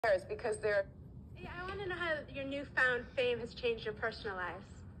Because they're... Yeah, I want to know how your newfound fame has changed your personal lives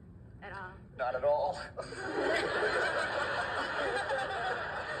at all. Not at all.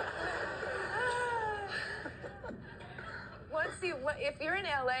 If you're in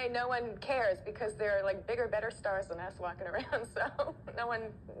LA, no one cares because they're like bigger, better stars than us walking around, so no one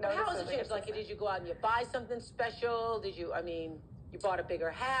knows. How has it changed? Like, did you go out and you buy something special? Did you, you bought a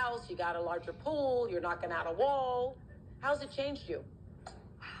bigger house, you got a larger pool, you're knocking out a wall. How's it changed you?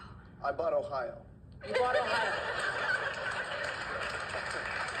 I bought Ohio. You bought Ohio.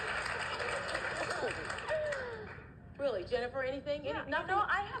 Really, Jennifer, anything? Yeah, Nothing?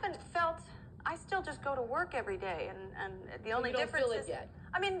 I haven't felt... I still just go to work every day, and the only difference feel it is... Yet.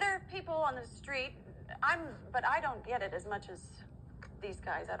 There are people on the street, but I don't get it as much as these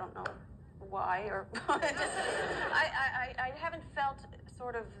guys. I don't know why, or... I haven't felt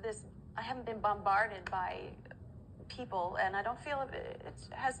sort of this... I haven't been bombarded by people, and I don't feel it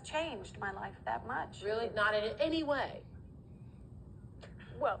has changed my life that much. Really? Not in any way?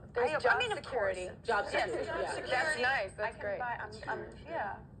 Well, there's job security. Job security, yes, yeah. security. That's nice. That's great.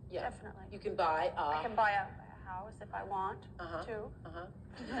 Yeah, definitely. You can buy... I can buy a house if I want to.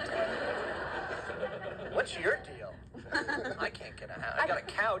 What's your deal? I can't get a house. I got a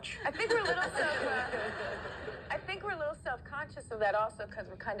couch. I think we're a little self-conscious of that also because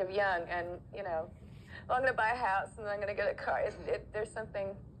we're kind of young, and well, I'm going to buy a house and then I'm going to get a car. There's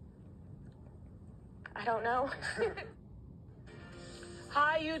something, I don't know.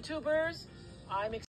 Hi, YouTubers. I'm